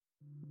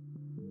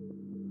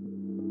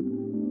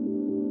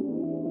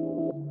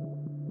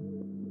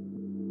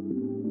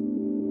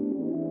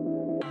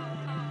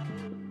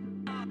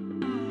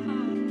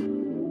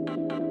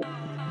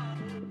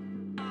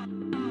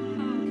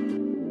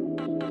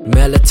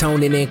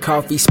Melatonin and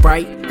coffee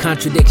Sprite.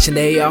 Contradiction,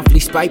 they awfully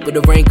spite, but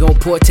the rain gon'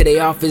 pour till they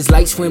off his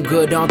light. Swim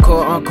good,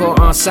 encore,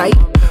 on sight.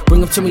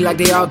 Bring them to me like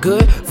they all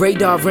good.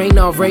 Radar, rain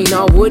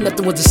on wood.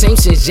 Nothing was the same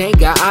since Jane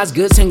got eyes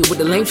good. Hanging with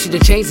the lame shit to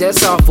change,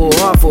 that's awful.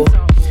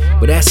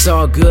 But that's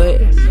all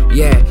good,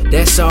 yeah,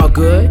 that's all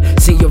good.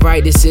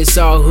 Senioritis, it's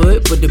all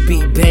hood, but the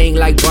beat bang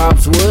like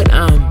Bob's wood.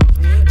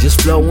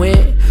 Just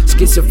flowing,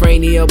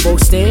 schizophrenia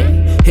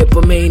boasting,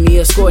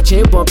 hippomania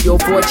scorching. Bump your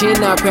fortune,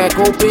 now crack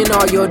open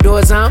all your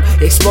doors. I'm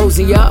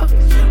exposing ya.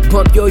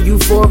 Bump your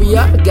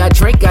euphoria. Got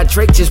drink,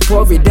 just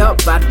pour it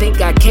up. I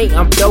think I can't,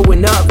 I'm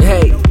throwing up.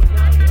 Hey.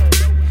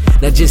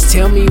 Now just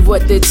tell me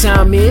what the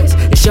time is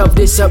and shove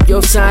this up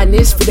your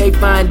sinus for they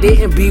find it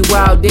and be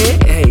wild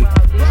in. Hey,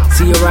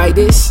 see you write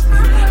this?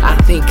 I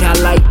think I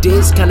like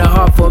this. Kinda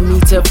hard for me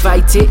to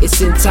fight it. It's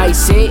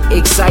enticing,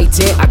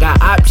 exciting. I got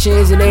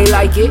options and they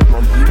like it.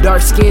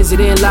 Dark skins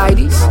and then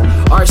lighties.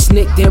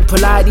 Arsenic then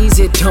Pilates.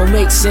 It don't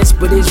make sense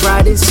but it's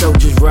riding, so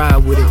just ride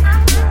with it.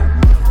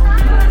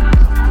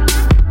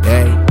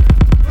 Hey.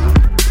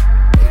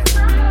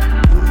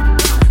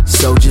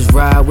 So just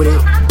ride with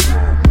it.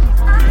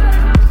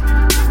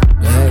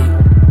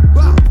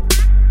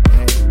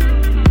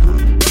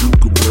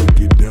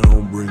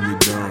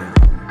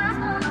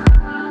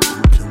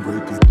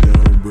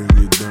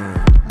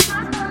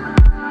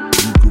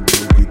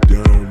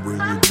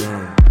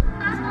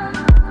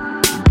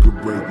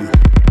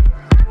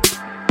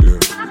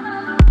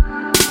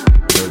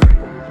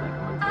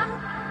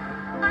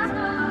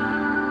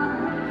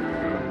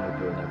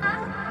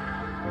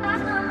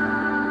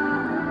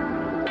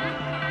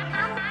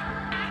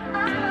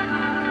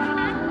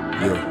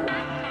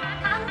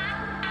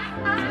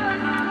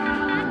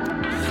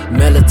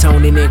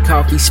 Melatonin and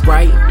coffee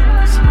Sprite.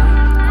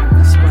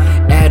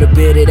 Add a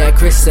bit of that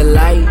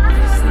crystallite.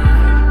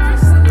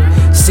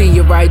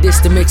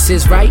 Senioritis, the mix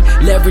is right.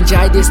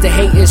 Laryngitis, the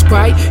hate is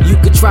bright. You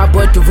could try,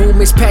 but the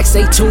room is packed.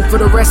 Stay tuned for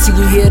the rest of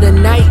you here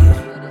tonight.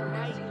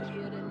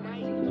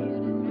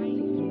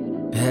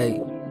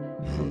 Hey.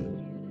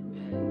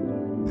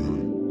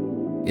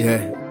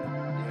 Yeah.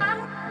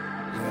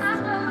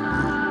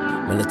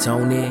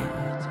 Melatonin.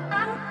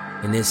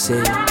 And this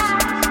is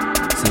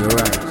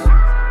Senioritis.